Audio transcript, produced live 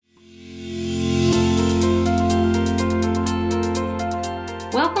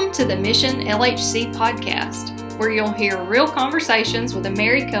Welcome to the Mission LHC podcast, where you'll hear real conversations with a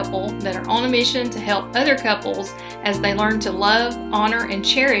married couple that are on a mission to help other couples as they learn to love, honor, and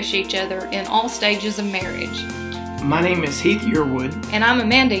cherish each other in all stages of marriage. My name is Heath Yearwood. And I'm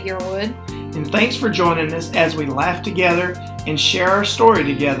Amanda Yearwood. And thanks for joining us as we laugh together and share our story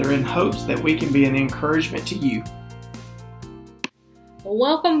together in hopes that we can be an encouragement to you.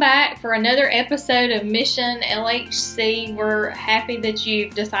 Welcome back for another episode of Mission LHC. We're happy that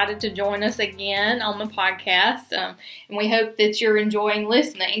you've decided to join us again on the podcast, and we hope that you're enjoying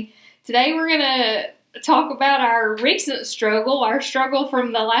listening. Today we're going to talk about our recent struggle, our struggle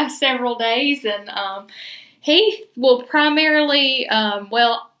from the last several days, and Heath will primarily,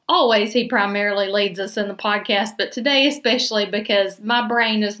 always he primarily leads us in the podcast, but today especially because my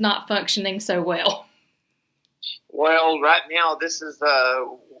brain is not functioning so well. Well, right now, this is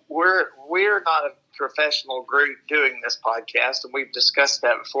we're not a professional group doing this podcast, and we've discussed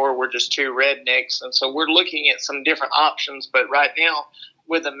that before. We're just two rednecks, and so we're looking at some different options. But right now,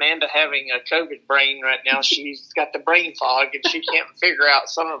 with Amanda having a COVID brain right now, she's got the brain fog, and she can't figure out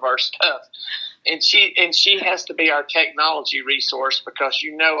some of our stuff. And she has to be our technology resource because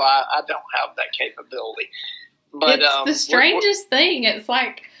I don't have that capability. But it's the strangest thing. It's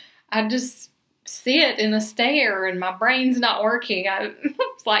like I just sit in a stare and my brain's not working.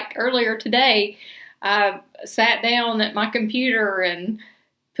 It's like earlier today, I sat down at my computer and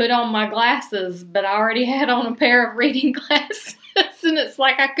put on my glasses, but I already had on a pair of reading glasses, and it's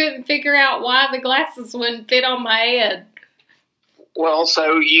like I couldn't figure out why the glasses wouldn't fit on my head. Well,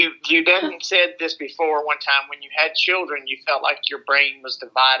 so you done said this before one time. When you had children, you felt like your brain was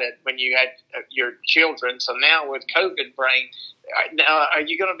divided when you had your children. So now with COVID brain, now are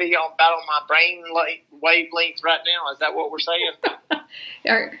you going to be about on my brain wavelength right now? Is that what we're saying?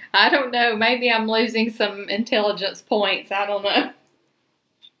 Or, I don't know. Maybe I'm losing some intelligence points. I don't know.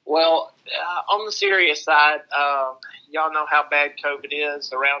 Well, on the serious side, y'all know how bad COVID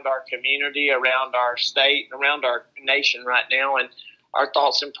is around our community, around our state, around our nation right now. And our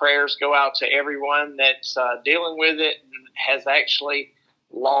thoughts and prayers go out to everyone that's dealing with it and has actually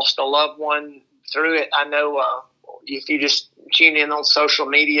lost a loved one through it. I know if you just tune in on social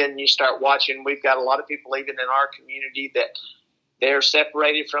media and you start watching, we've got a lot of people even in our community that they're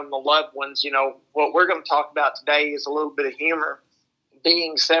separated from the loved ones. You know, what we're going to talk about today is a little bit of humor,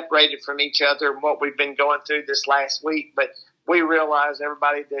 being separated from each other and what we've been going through this last week. But we realize,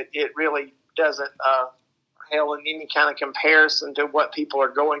 everybody, that it really doesn't pale in any kind of comparison to what people are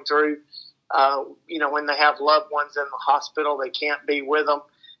going through. When they have loved ones in the hospital, they can't be with them,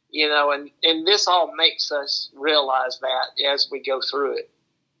 and this all makes us realize that as we go through it.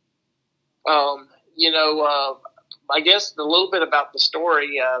 I guess a little bit about the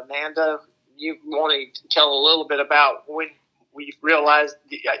story, Amanda, you want to tell a little bit about when we realized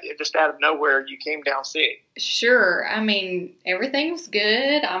just out of nowhere you came down sick. Sure. I mean, everything was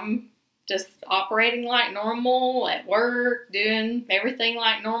good. I'm just operating like normal at work, doing everything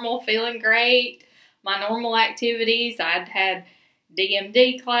like normal, feeling great. My normal activities. I'd had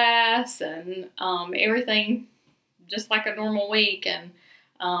DMD class and everything just like a normal week. And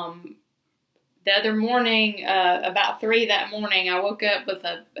the other morning, about 3 that morning, I woke up with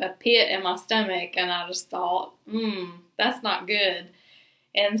a pit in my stomach, and I just thought, that's not good.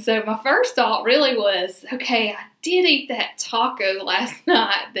 And so my first thought really was, okay, I did eat that taco last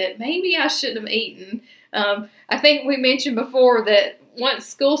night that maybe I shouldn't have eaten. I think we mentioned before that once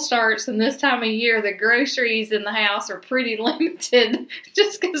school starts and this time of year, the groceries in the house are pretty limited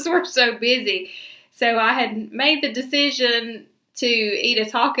just because we're so busy. So I had made the decision to eat a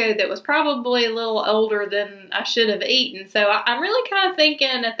taco that was probably a little older than I should have eaten. So I'm really kind of thinking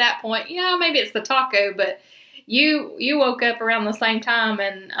at that point, maybe it's the taco, but you woke up around the same time,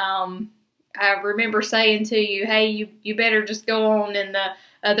 and I remember saying to you, hey, you better just go on in the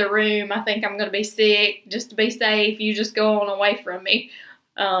other room. I think I'm going to be sick. Just to be safe, you just go on away from me.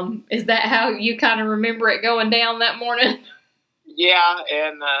 Is that how you kind of remember it going down that morning? Yeah,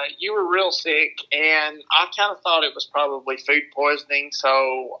 and you were real sick, and I kind of thought it was probably food poisoning.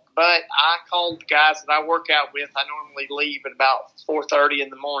 But I called the guys that I work out with. I normally leave at about 4:30 in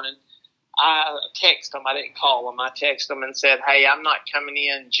the morning. I text them. I didn't call them. I text them and said, hey, I'm not coming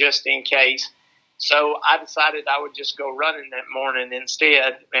in just in case. So I decided I would just go running that morning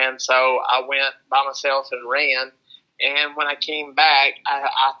instead. And so I went by myself and ran. And when I came back,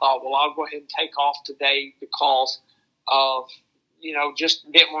 I thought, well, I'll go ahead and take off today because of, just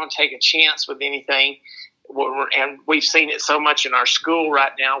didn't want to take a chance with anything. And we've seen it so much in our school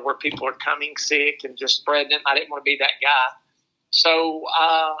right now where people are coming sick and just spreading it. I didn't want to be that guy. So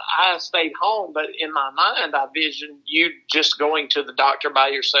I stayed home, but in my mind, I visioned you just going to the doctor by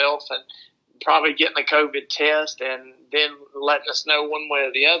yourself and probably getting a COVID test and then letting us know one way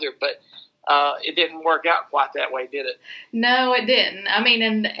or the other. But it didn't work out quite that way, did it? No, it didn't. I mean,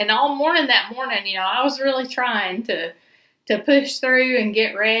 and all morning that morning, you know, I was really trying to push through and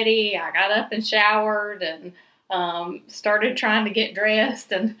get ready. I got up and showered and started trying to get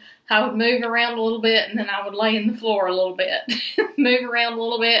dressed, and I would move around a little bit, and then I would lay in the floor a little bit, move around a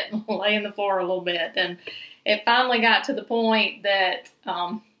little bit, and lay in the floor a little bit. And it finally got to the point that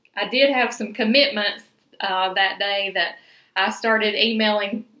I did have some commitments that day that I started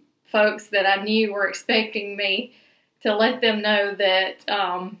emailing folks that I knew were expecting me to let them know that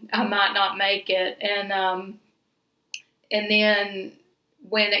I might not make it. And then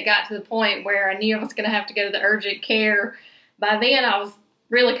when it got to the point where I knew I was going to have to go to the urgent care, by then I was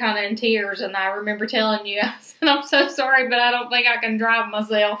really kind of in tears. And I remember telling you, I said, I'm so sorry, but I don't think I can drive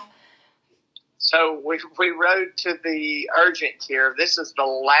myself. So we rode to the urgent care. This is the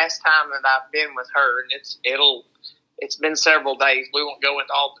last time that I've been with her, and it's been several days. We won't go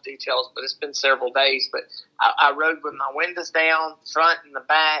into all the details, but it's been several days. But I rode with my windows down, front and the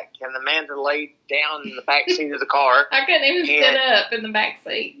back, and Amanda laid down in the back seat of the car. I couldn't even sit up in the back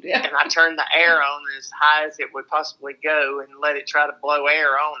seat. Yeah. And I turned the air on as high as it would possibly go and let it try to blow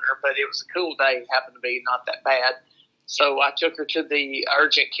air on her. But it was a cool day. It happened to be not that bad. So I took her to the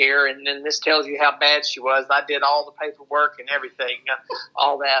urgent care, and then this tells you how bad she was. I did all the paperwork and everything,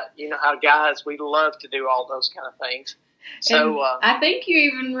 all that. You know how guys, we love to do all those kind of things. So I think you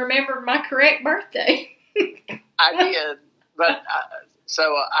even remembered my correct birthday. I did, but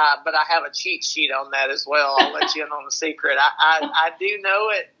I have a cheat sheet on that as well. I'll let you in on the secret. I do know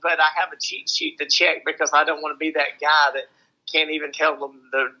it, but I have a cheat sheet to check because I don't want to be that guy that can't even tell them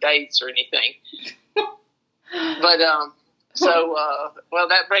the dates or anything. But, well,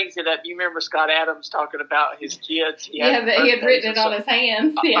 that brings it up. You remember Scott Adams talking about his kids? He had written it on his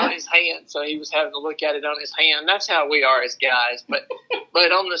hand. Yeah. On his hand, so he was having to look at it on his hand. That's how we are as guys. But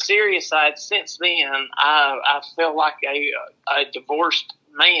on the serious side, since then, I feel like a divorced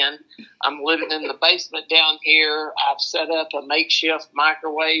man. I'm living in the basement down here. I've set up a makeshift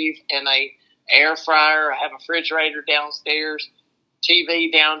microwave and a air fryer. I have a refrigerator downstairs.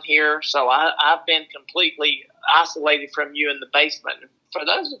 TV down here, so I've been completely isolated from you in the basement. For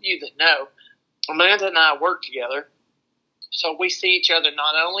those of you that know, Amanda and I work together, so we see each other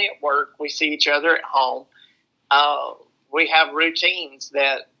not only at work, we see each other at home. We have routines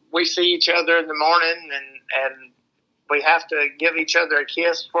that we see each other in the morning, and we have to give each other a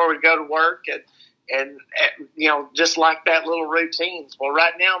kiss before we go to work, and you know, just like that, little routines. Well,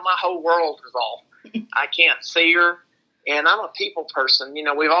 right now, my whole world is off. I can't see her. And I'm a people person. You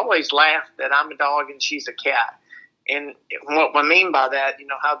know, we've always laughed that I'm a dog and she's a cat. And what I mean by that, you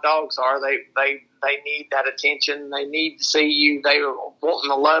know, how dogs are, they need that attention. They need to see you. They are wanting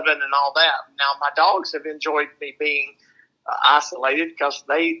the loving and all that. Now, my dogs have enjoyed me being isolated because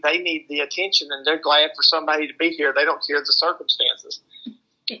they need the attention and they're glad for somebody to be here. They don't care the circumstances.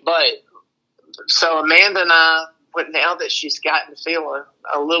 But so Amanda and I, but now that she's gotten to feel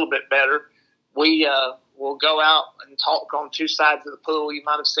a little bit better, we'll go out and talk on two sides of the pool. You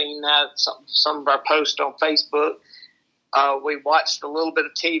might have seen that, some of our posts on Facebook. We watched a little bit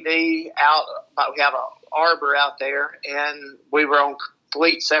of TV out. We have an arbor out there, and we were on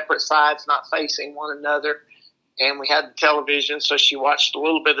complete separate sides, not facing one another. And we had the television, so she watched a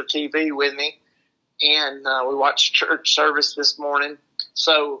little bit of TV with me. And we watched church service this morning.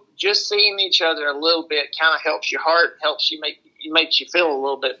 So just seeing each other a little bit kind of helps your heart, makes you feel a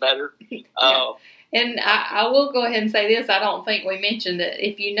little bit better. Yeah. And I will go ahead and say this. I don't think we mentioned it.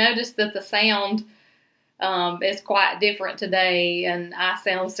 If you notice that the sound is quite different today, and I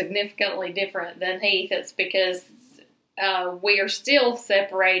sound significantly different than Heath, it's because we are still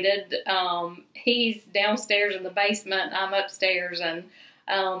separated. He's downstairs in the basement. I'm upstairs, and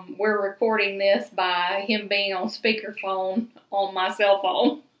we're recording this by him being on speakerphone on my cell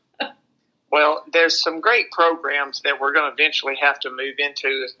phone. Well, there's some great programs that we're going to eventually have to move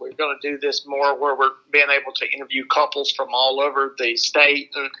into. We're going to do this more where we're being able to interview couples from all over the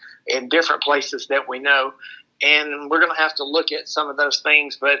state and in different places that we know. And we're going to have to look at some of those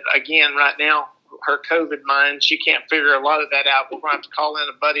things. But again, right now, her COVID mind, she can't figure a lot of that out. We're going to have to call in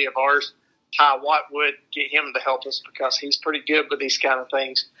a buddy of ours, Ty Watwood, get him to help us because he's pretty good with these kind of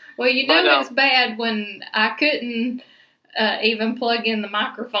things. Well, it's bad when I couldn't even plug in the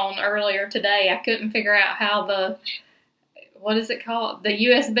microphone earlier today. I couldn't figure out how what is it called? The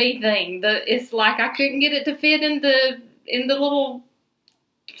USB thing. It's like I couldn't get it to fit in the little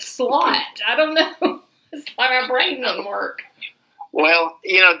slot. I don't know. It's like my brain doesn't work. Well,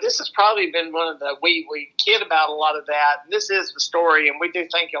 this has probably been one of the, we kid about a lot of that. This is the story, and we do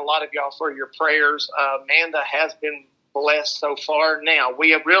thank a lot of y'all for your prayers. Amanda has been blessed so far. Now,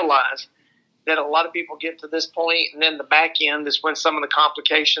 we have realized that a lot of people get to this point, and then the back end is when some of the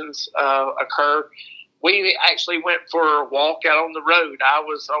complications occur. We actually went for a walk out on the road. I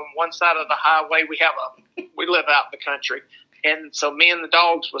was on one side of the highway. We live out in the country. And so me and the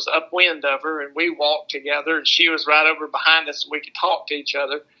dogs was upwind of her, and we walked together, and she was right over behind us, and we could talk to each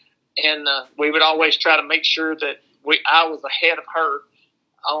other. And we would always try to make sure that I was ahead of her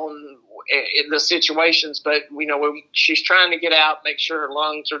in the situations. But, when she's trying to get out, make sure her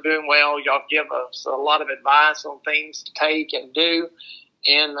lungs are doing well, y'all give us a lot of advice on things to take and do.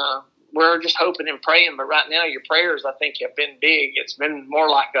 And we're just hoping and praying. But right now, your prayers, I think, have been big. It's been more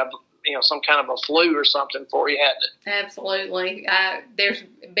like some kind of a flu or something for you, hasn't it? Absolutely. There's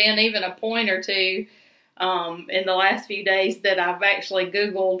been even a point or two in the last few days that I've actually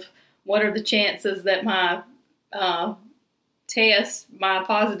Googled what are the chances that my my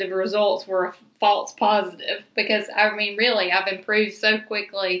positive results were a false positive, because really I've improved so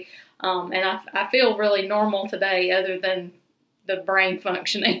quickly, and I feel really normal today other than the brain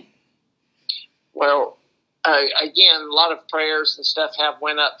functioning. Well, again, a lot of prayers and stuff have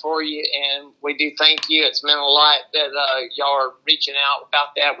went up for you, and we do thank you. It's meant a lot that y'all are reaching out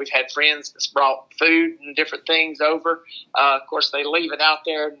about that. We've had friends that's brought food and different things over. Of course, they leave it out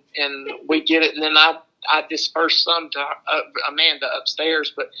there, and we get it, and then I dispersed some to Amanda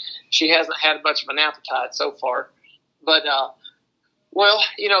upstairs, but she hasn't had much of an appetite so far. But,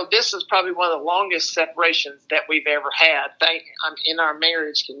 this is probably one of the longest separations that we've ever had. In our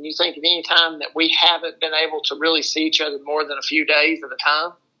marriage, can you think of any time that we haven't been able to really see each other more than a few days at a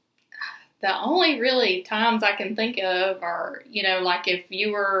time? The only really times I can think of are, like if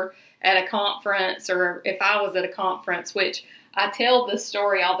you were at a conference or if I was at a conference, which I tell this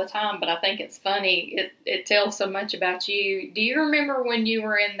story all the time, but I think it's funny. It tells so much about you. Do you remember when you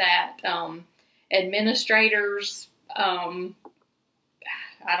were in that administrators,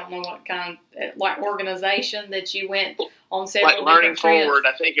 I don't know what kind of, like, organization that you went on several Learning different trips? Forward.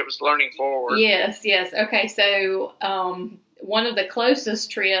 I think it was Learning Forward. Yes. Okay, so one of the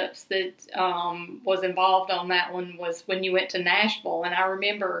closest trips that was involved on that one was when you went to Nashville. And I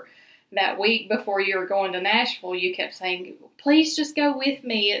remember that week before you were going to Nashville, you kept saying, please just go with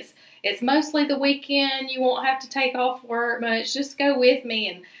me. It's mostly the weekend. You won't have to take off work much. Just go with me.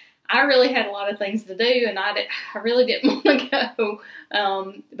 And I really had a lot of things to do, and I really didn't want to go.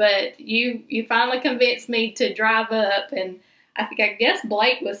 But you finally convinced me to drive up, and I guess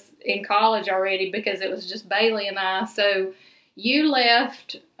Blake was in college already because it was just Bailey and I. So you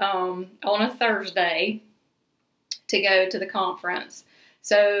left on a Thursday to go to the conference.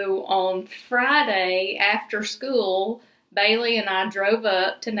 So on Friday after school, Bailey and I drove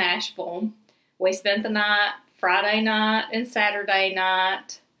up to Nashville. We spent the night, Friday night and Saturday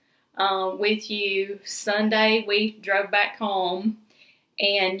night, with you. Sunday, we drove back home,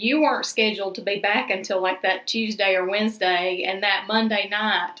 and you weren't scheduled to be back until like that Tuesday or Wednesday, and that Monday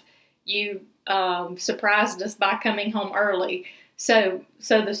night, you surprised us by coming home early. So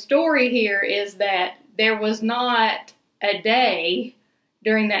the story here is that there was not a day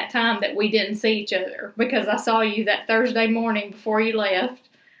during that time that we didn't see each other, because I saw you that Thursday morning before you left.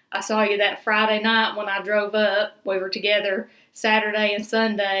 I saw you that Friday night when I drove up. We were together Saturday and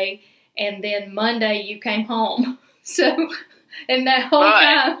Sunday, and then Monday you came home. So, and that whole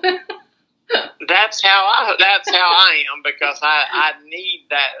time. That's how I am, because I need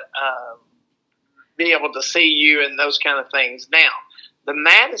that, be able to see you and those kind of things. Now, the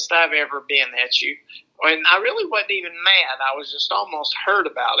maddest I've ever been at you, and I really wasn't even mad, I was just almost hurt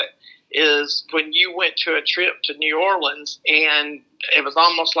about it, is when you went to a trip to New Orleans, and it was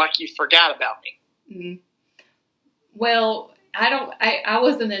almost like you forgot about me. Mm-hmm. Well, I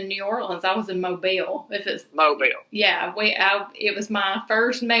wasn't in New Orleans. I was in Mobile. Mobile. Yeah, it was my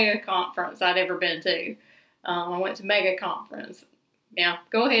first mega conference I'd ever been to. I went to mega conference. Yeah,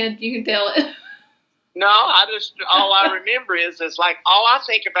 go ahead. You can tell it. No, all I remember is like, all I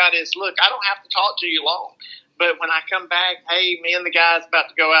think about is, look, I don't have to talk to you long, but when I come back, hey, me and the guys about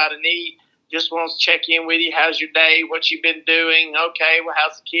to go out and eat, just wants to check in with you. How's your day? What you been doing? Okay, well,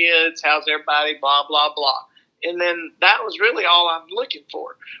 how's the kids? How's everybody? Blah, blah, blah. And then that was really all I'm looking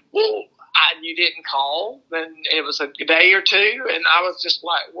for. Well, you didn't call, and it was a day or two, and I was just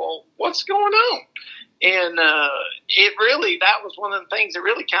like, well, what's going on? And that was one of the things that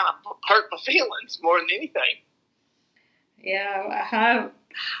really kind of hurt my feelings more than anything. Yeah,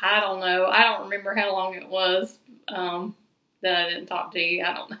 I don't know. I don't remember how long it was that I didn't talk to you.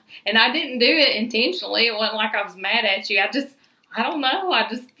 I don't know. And I didn't do it intentionally. It wasn't like I was mad at you. I don't know. I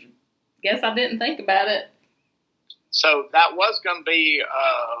just guess I didn't think about it. So that was going to be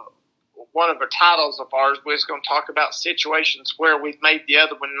one of the titles of ours. We was going to talk about situations where we've made the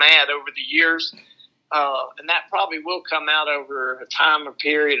other one mad over the years. And that probably will come out over a time or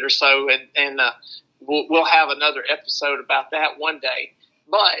period or so, and we'll have another episode about that one day.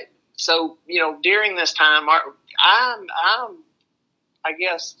 But so during this time, I'm I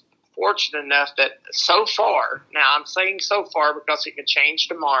guess fortunate enough that so far, now I'm saying so far because it could change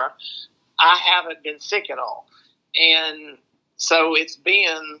tomorrow, I haven't been sick at all, and so it's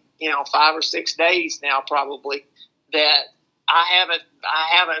been 5 or 6 days now probably that I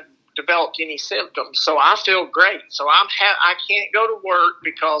haven't developed any symptoms, so I feel great. So I can't go to work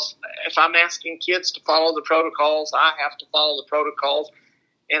because if I'm asking kids to follow the protocols, I have to follow the protocols,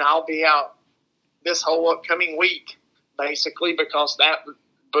 and I'll be out this whole upcoming week basically because that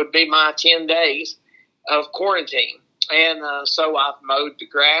would be my 10 days of quarantine. And so I've mowed the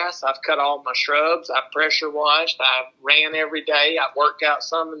grass, I've cut all my shrubs, I've pressure washed, I ran every day, I've worked out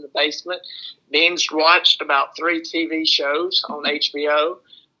some in the basement, binge watched about 3 TV shows on HBO.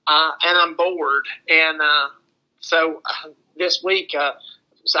 And I'm bored. And so this week,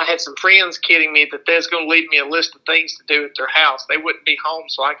 so I had some friends kidding me that they're going to leave me a list of things to do at their house. They wouldn't be home,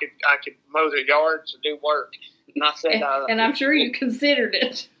 so I could mow their yards or do work. And I said, and I'm sure you considered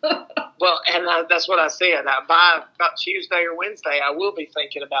it. Well, and that's what I said. By about Tuesday or Wednesday, I will be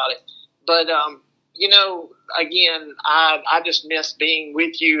thinking about it. But again, I just miss being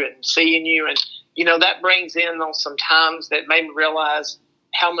with you and seeing you, and that brings in on some times that made me realize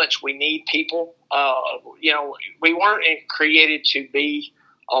how much we need people. We weren't created to be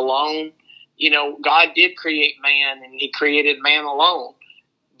alone. God did create man, and he created man alone.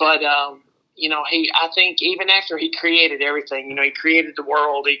 But, I think even after he created everything, he created the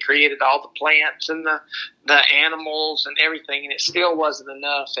world, he created all the plants and the animals and everything, and it still wasn't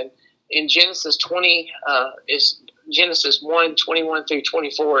enough. And in Genesis 1:21 through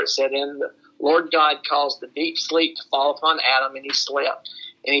 24, it said, "And the Lord God caused the deep sleep to fall upon Adam, and he slept.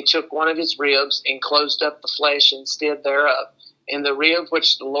 And he took one of his ribs and closed up the flesh instead thereof. And the rib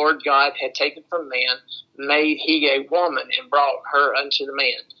which the Lord God had taken from man made he a woman and brought her unto the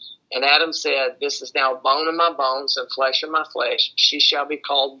man. And Adam said, This is now bone of my bones and flesh of my flesh. She shall be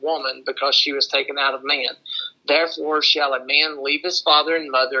called woman because she was taken out of man. Therefore shall a man leave his father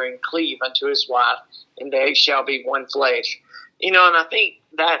and mother and cleave unto his wife, and they shall be one flesh." And I think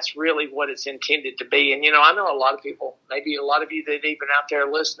that's really what it's intended to be. And, I know a lot of people, maybe a lot of you that even out there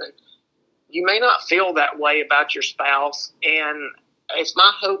listening, you may not feel that way about your spouse. And it's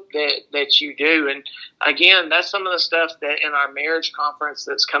my hope that you do. And again, that's some of the stuff that in our marriage conference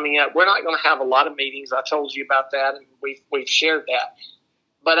that's coming up. We're not going to have a lot of meetings. I told you about that, and we've shared that.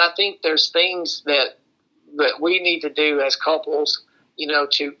 But I think there's things that we need to do as couples,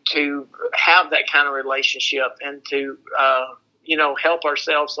 to have that kind of relationship and to, help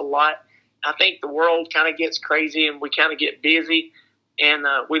ourselves a lot. I think the world kind of gets crazy and we kind of get busy, and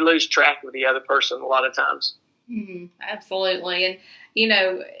we lose track of the other person a lot of times. Mm-hmm, absolutely. And,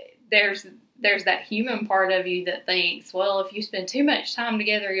 there's that human part of you that thinks, well, if you spend too much time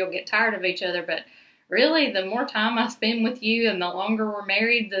together, you'll get tired of each other. But really, the more time I spend with you and the longer we're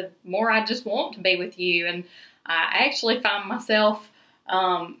married, the more I just want to be with you. And I actually find myself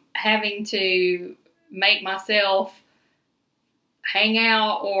having to make myself hang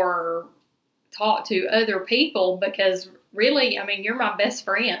out or talk to other people because really, you're my best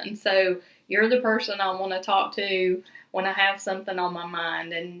friend. So you're the person I want to talk to when I have something on my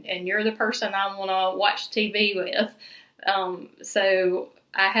mind, and you're the person I want to watch TV with. So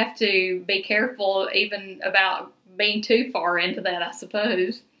I have to be careful even about being too far into that, I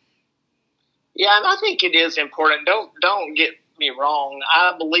suppose. Yeah, and I think it is important. Don't get me wrong.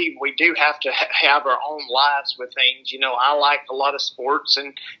 I believe we do have to have our own lives with things. I like a lot of sports,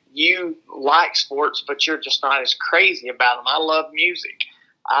 and you like sports, but you're just not as crazy about them. I love music.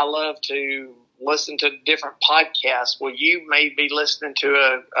 I love to listen to different podcasts. Well, you may be listening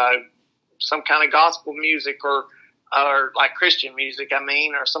to some kind of gospel music or like Christian music,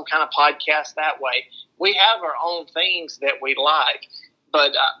 or some kind of podcast that way. We have our own things that we like,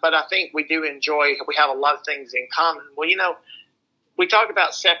 but I think we do enjoy, we have a lot of things in common. Well, we talk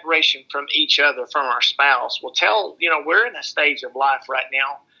about separation from each other, from our spouse. Well, we're in a stage of life right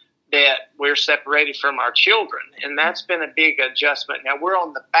now that we're separated from our children, and that's been a big adjustment. Now, we're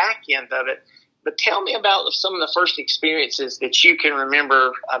on the back end of it, but tell me about some of the first experiences that you can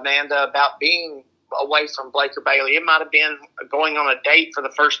remember, Amanda, about being away from Blake or Bailey. It might have been going on a date for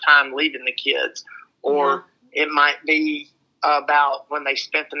the first time, leaving the kids, or it might be about when they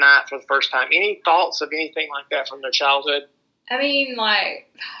spent the night for the first time. Any thoughts of anything like that from their childhood? I mean, like,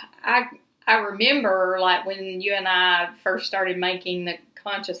 I remember, like, when you and I first started making the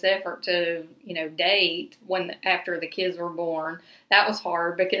conscious effort to, date after the kids were born. That was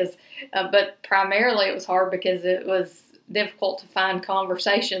hard because, but primarily it was hard because it was difficult to find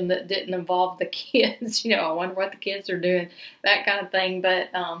conversation that didn't involve the kids. I wonder what the kids are doing, that kind of thing. But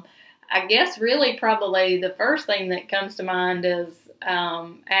I guess really probably the first thing that comes to mind is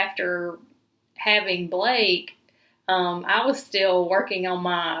after having Blake, I was still working on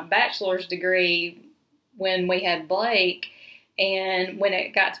my bachelor's degree when we had Blake, and when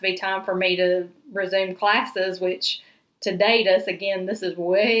it got to be time for me to resume classes, which to date us, again, this is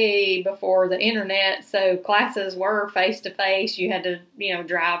way before the internet, so classes were face-to-face. You had to,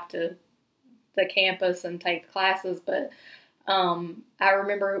 drive to the campus and take classes, but I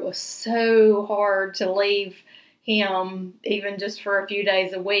remember it was so hard to leave him, even just for a few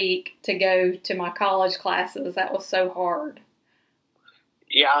days a week, to go to my college classes. That was so hard.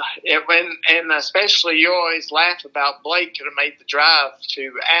 Yeah, and especially you always laugh about Blake could have made the drive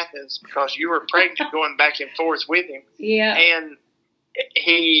to Athens because you were pregnant going back and forth with him. Yeah. And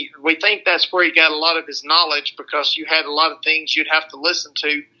we think that's where he got a lot of his knowledge because you had a lot of things you'd have to listen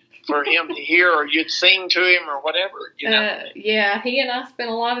to for him to hear, or you'd sing to him or whatever, Yeah, he and I spent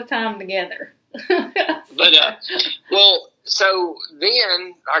a lot of time together. But, so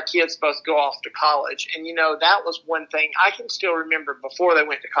then our kids both go off to college. And, that was one thing. I can still remember before they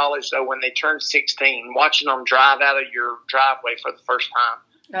went to college, though, when they turned 16, watching them drive out of your driveway for the first time.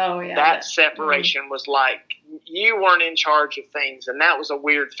 Oh, yeah. That separation was like you weren't in charge of things, and that was a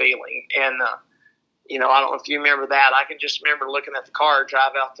weird feeling. And, I don't know if you remember that. I can just remember looking at the car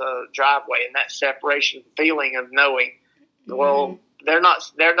drive out the driveway and that separation feeling of knowing, well, they're not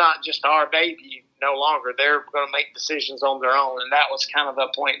just our baby no longer. They're going to make decisions on their own, and that was kind of a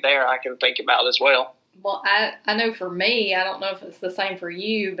point there I can think about as well. Well, I know for me, I don't know if it's the same for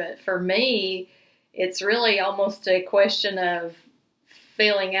you, but for me, it's really almost a question of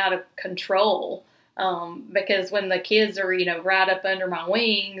feeling out of control. Because when the kids are, right up under my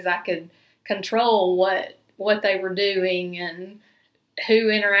wings, I could control what they were doing and who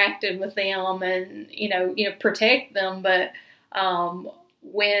interacted with them and, protect them. But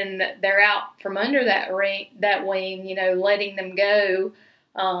when they're out from under that wing, letting them go,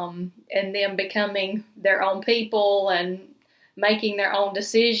 and them becoming their own people and making their own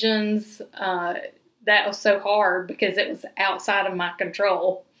decisions, that was so hard because it was outside of my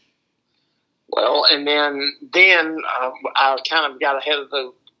control. Well, and then I kind of got ahead of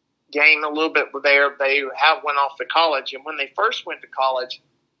the game a little bit there. They went off to college, and when they first went to college,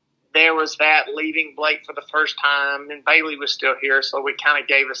 there was that leaving Blake for the first time, and Bailey was still here, so it kind of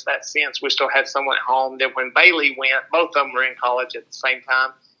gave us that sense we still had someone at home. That when Bailey went, both of them were in college at the same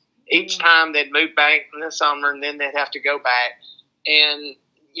time. Each time they'd move back in the summer, and then they'd have to go back. And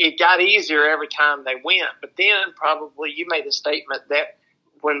it got easier every time they went. But then probably you made a statement that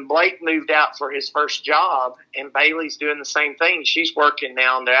when Blake moved out for his first job and Bailey's doing the same thing, she's working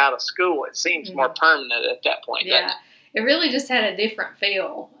now and they're out of school, it seems more permanent at that point. Yeah. It really just had a different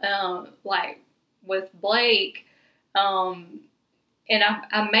feel. Like with Blake, and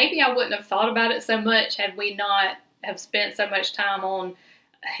maybe I wouldn't have thought about it so much had we not have spent so much time on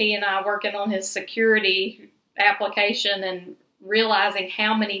he and I working on his security application and realizing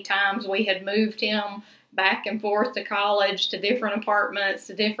how many times we had moved him back and forth to college, to different apartments,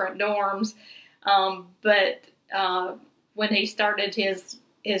 to different dorms. But when he started his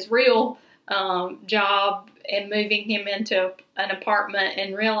real job and moving him into an apartment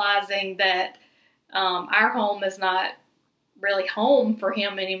and realizing that our home is not really home for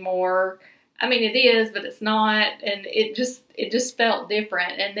him anymore. I mean, it is, but it's not, and it just felt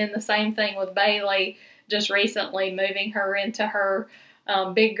different. And then the same thing with Bailey, just recently moving her into her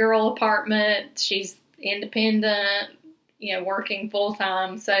big girl apartment. She's independent, working full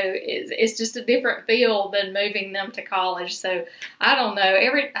time. So it's just a different feel than moving them to college. So I don't know.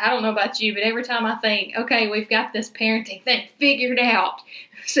 I don't know about you, but every time I think, okay, we've got this parenting thing figured out.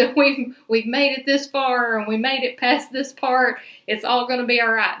 So we've made it this far and we made it past this part. It's all going to be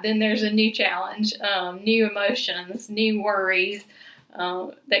all right. Then there's a new challenge, new emotions, new worries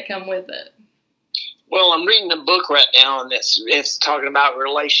that come with it. Well, I'm reading a book right now, and it's talking about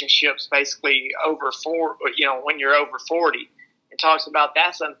relationships basically when you're over 40. It talks about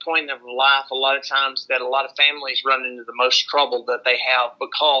that's a point of life a lot of times that a lot of families run into the most trouble that they have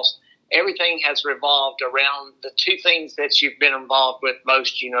because everything has revolved around the two things that you've been involved with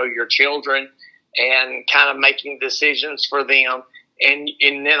most, your children and kind of making decisions for them. And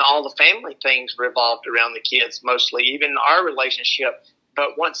then all the family things revolved around the kids mostly. Even our relationship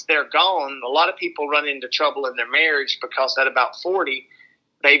But once they're gone, a lot of people run into trouble in their marriage because at about 40,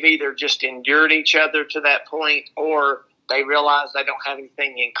 they've either just endured each other to that point, or they realize they don't have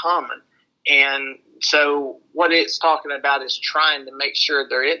anything in common. And so what it's talking about is trying to make sure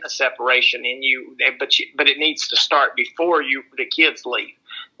there isn't a separation in you, but it needs to start before the kids leave.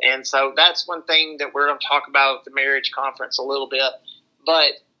 And so that's one thing that we're going to talk about at the marriage conference a little bit.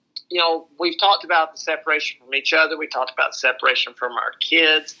 But, we've talked about the separation from each other. We talked about separation from our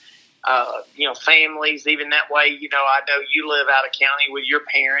kids, families, even that way. I know you live out of county with your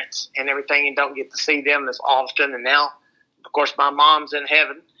parents and everything and don't get to see them as often. And now, of course, my mom's in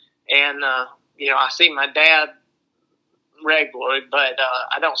heaven. And, I see my dad regularly, but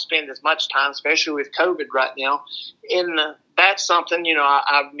I don't spend as much time, especially with COVID right now. And that's something,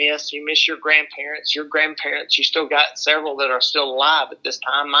 I miss. You miss your grandparents. Your grandparents, you still got several that are still alive at this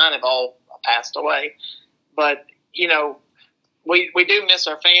time. Mine have all passed away. But, we do miss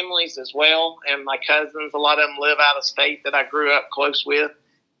our families as well. And my cousins, a lot of them live out of state that I grew up close with.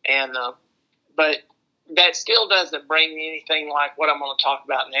 And but that still doesn't bring me anything like what I'm going to talk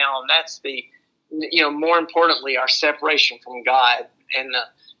about now, and that's the, more importantly, our separation from God. And,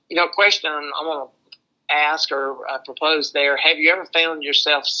 question I'm going to ask or propose there, have you ever found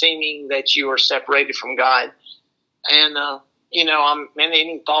yourself seeming that you are separated from God? And,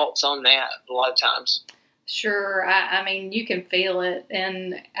 any thoughts on that a lot of times? Sure. I mean, you can feel it.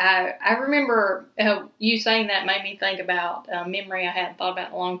 And I remember you saying that made me think about a memory I hadn't thought about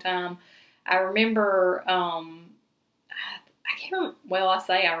in a long time. I remember, I can't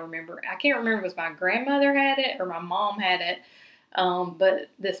remember if it was my grandmother had it or my mom had it, but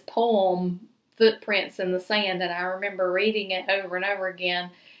this poem, Footprints in the Sand, and I remember reading it over and over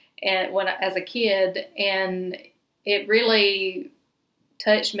again and as a kid, and it really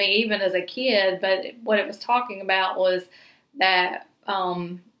touched me even as a kid. But what it was talking about was that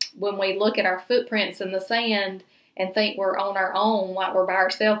when we look at our footprints in the sand and think we're on our own, like we're by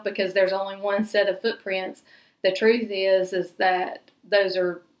ourselves because there's only one set of footprints, the truth is that those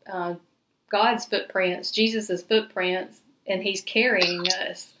are God's footprints, Jesus's footprints, and He's carrying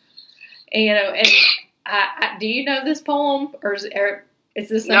us. And I do you know this poem, or is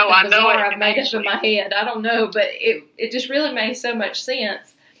this something bizarre I've made up in my head? I don't know, but it just really made so much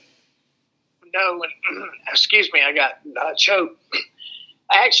sense. No, excuse me, I got choked.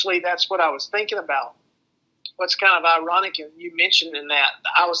 Actually, that's what I was thinking about. What's kind of ironic, and you mentioned in that,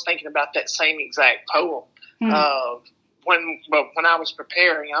 I was thinking about that same exact poem. When I was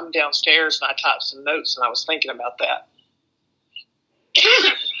preparing, I'm downstairs and I typed some notes and I was thinking about that.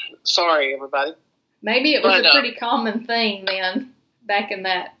 Sorry, everybody. Maybe it was a pretty common thing then, back in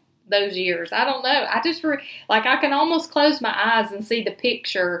those years. I don't know. I just I can almost close my eyes and see the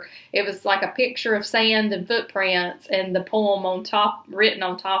picture. It was like a picture of sand and footprints and the poem written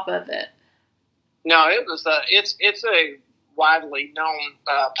on top of it. No, it was it's a widely known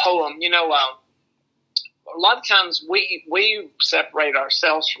poem. A lot of times we separate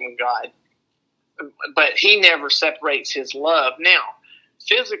ourselves from God, but He never separates His love. Now,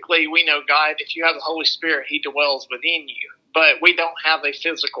 physically, we know God. If you have the Holy Spirit, He dwells within you. But we don't have a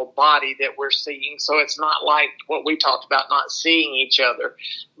physical body that we're seeing, so it's not like what we talked about, not seeing each other.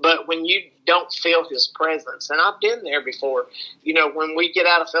 But when you don't feel His presence, and I've been there before, when we get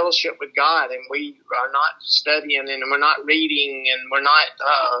out of fellowship with God and we are not studying and we're not reading and we're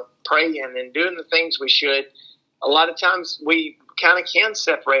not praying and doing the things we should, a lot of times we kind of can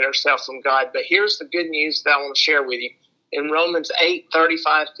separate ourselves from God. But here's the good news that I want to share with you. In Romans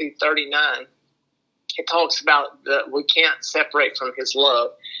 8:35 through 39, it talks about that we can't separate from His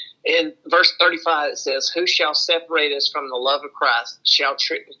love. In verse 35, it says, "Who shall separate us from the love of Christ? Shall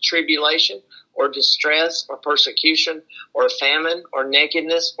tribulation or distress or persecution or famine or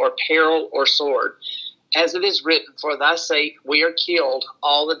nakedness or peril or sword? As it is written, for thy sake we are killed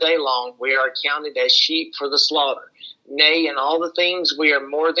all the day long. We are accounted as sheep for the slaughter. Nay, in all the things we are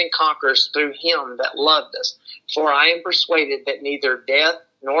more than conquerors through Him that loved us. For I am persuaded that neither death,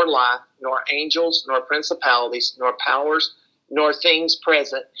 nor life, nor angels, nor principalities, nor powers, nor things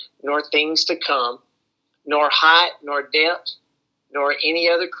present, nor things to come, nor height, nor depth, nor any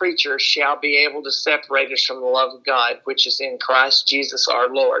other creature shall be able to separate us from the love of God, which is in Christ Jesus our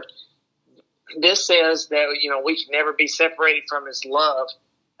Lord." This says that, we can never be separated from His love.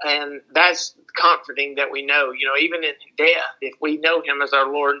 And that's comforting that we know, even in death, if we know Him as our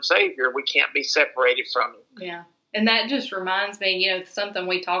Lord and Savior, we can't be separated from Him. Yeah. And that just reminds me, it's something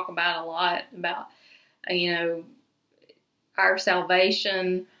we talk about a lot about, our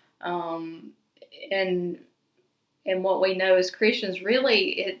salvation, and what we know as Christians.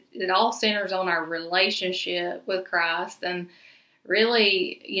 Really, it all centers on our relationship with Christ. And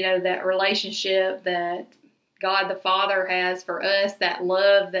really, that relationship that God the Father has for us, that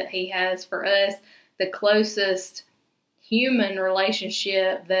love that He has for us, the closest human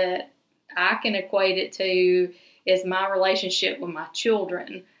relationship that I can equate it to is my relationship with my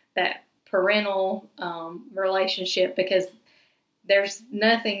children, that parental relationship, because there's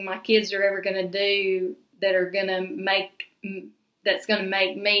nothing my kids are ever going to do that's going to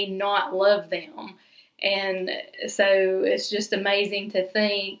make me not love them. And so it's just amazing to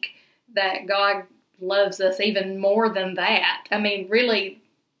think that God loves us even more than that. I mean, really,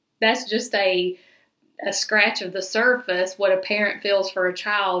 that's just a scratch of the surface, what a parent feels for a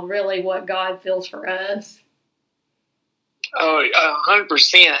child, really what God feels for us. Oh,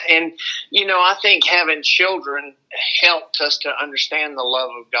 100%. And, I think having children helped us to understand the love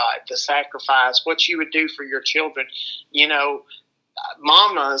of God, the sacrifice, what you would do for your children.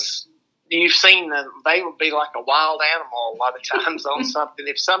 Mamas, you've seen them, they would be like a wild animal a lot of times on something.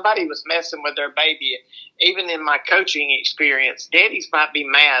 If somebody was messing with their baby, even in my coaching experience, daddies might be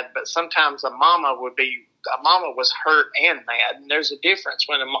mad, but sometimes a mama was hurt and mad. And there's a difference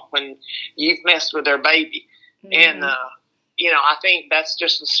when you've messed with their baby. Mm-hmm. And, I think that's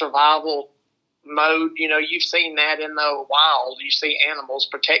just a survival mode. You've seen that in the wild. You see animals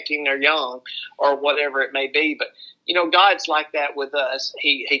protecting their young or whatever it may be. But, God's like that with us.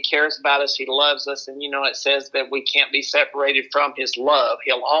 He cares about us. He loves us. And, it says that we can't be separated from His love.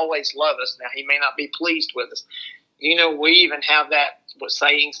 He'll always love us. Now, He may not be pleased with us. We even have that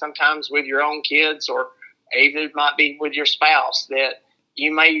saying sometimes with your own kids, or even it might be with your spouse, that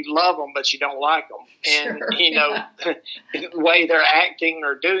you may love them, but you don't like them. And, sure, the way they're acting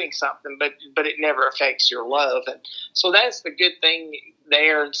or doing something, but it never affects your love. And so that's the good thing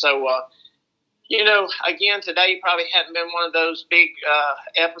there. And so, again, today probably hadn't been one of those big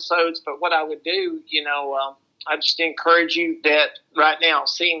episodes, but what I would do, I just encourage you that right now,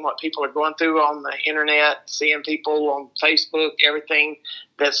 seeing what people are going through on the internet, seeing people on Facebook, everything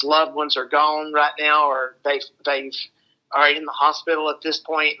that's loved ones are gone right now, or they've are in the hospital at this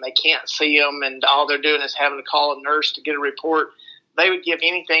point and they can't see them, and all they're doing is having to call a nurse to get a report. They would give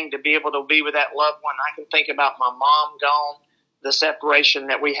anything to be able to be with that loved one. I can think about my mom gone, the separation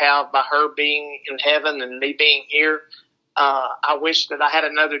that we have by her being in heaven and me being here. I wish that I had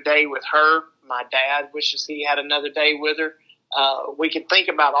another day with her. My dad wishes he had another day with her. We can think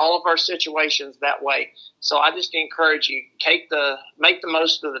about all of our situations that way. So I just encourage you, make the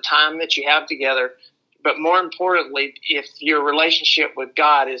most of the time that you have together. But more importantly, if your relationship with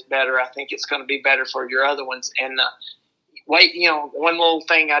God is better, I think it's going to be better for your other ones. And one little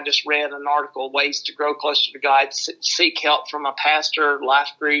thing I just read, an article, ways to grow closer to God: seek help from a pastor, life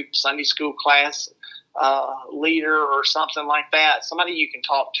group, Sunday school class leader, or something like that. Somebody you can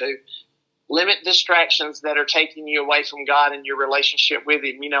talk to. Limit distractions that are taking you away from God and your relationship with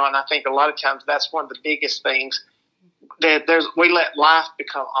Him. And I think a lot of times that's one of the biggest things. We let life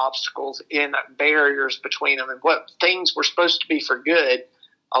become obstacles and barriers between them. And what things were supposed to be for good,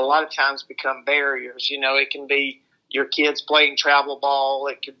 a lot of times become barriers. It can be your kids playing travel ball.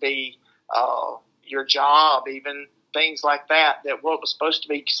 It could be your job, even things like that, that what was supposed to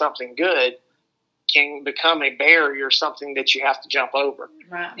be something good can become a barrier, something that you have to jump over.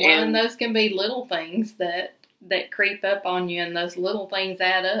 Right. Well, and those can be little things that creep up on you, and those little things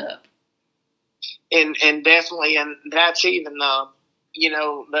add up. And definitely, and that's even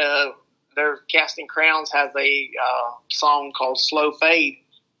their Casting Crowns has a song called "Slow Fade,"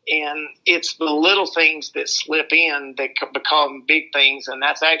 and it's the little things that slip in that become big things. And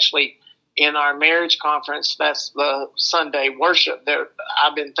that's actually in our marriage conference. That's the Sunday worship there.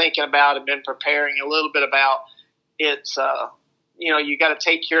 I've been thinking about and been preparing a little bit about. It's you got to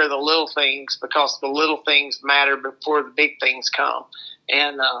take care of the little things, because the little things matter before the big things come.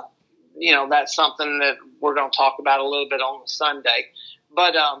 And that's something that we're going to talk about a little bit on Sunday.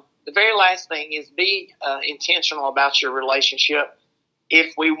 But the very last thing is be intentional about your relationship.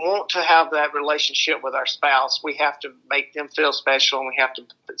 If we want to have that relationship with our spouse, we have to make them feel special, and we have to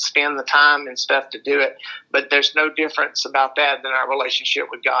spend the time and stuff to do it. But there's no difference about that than our relationship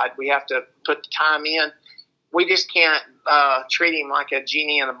with God. We have to put the time in. We just can't treat Him like a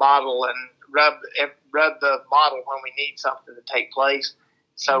genie in a bottle and rub the bottle when we need something to take place.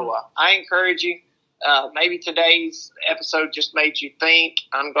 So I encourage you. Maybe today's episode just made you think.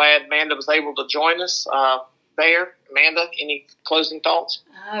 I'm glad Amanda was able to join us there. Amanda, any closing thoughts?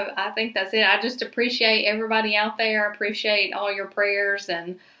 I think that's it. I just appreciate everybody out there. I appreciate all your prayers.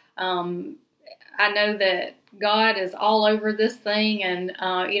 And I know that God is all over this thing. And,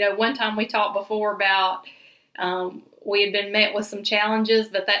 one time we talked before about we had been met with some challenges,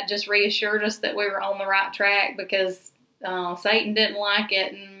 but that just reassured us that we were on the right track, because Satan didn't like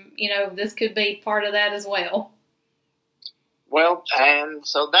it, and this could be part of that as well. Well, and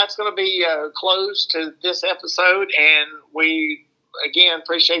so that's going to be close to this episode, and we again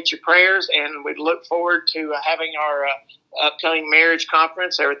appreciate your prayers, and we look forward to having our upcoming marriage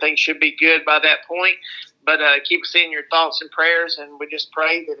conference. Everything should be good by that point, but keep us in your thoughts and prayers, and we just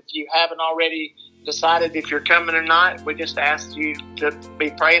pray that if you haven't already decided if you're coming or not, we just ask you to be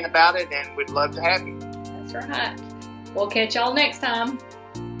praying about it, and we'd love to have you. That's right. We'll catch y'all next time.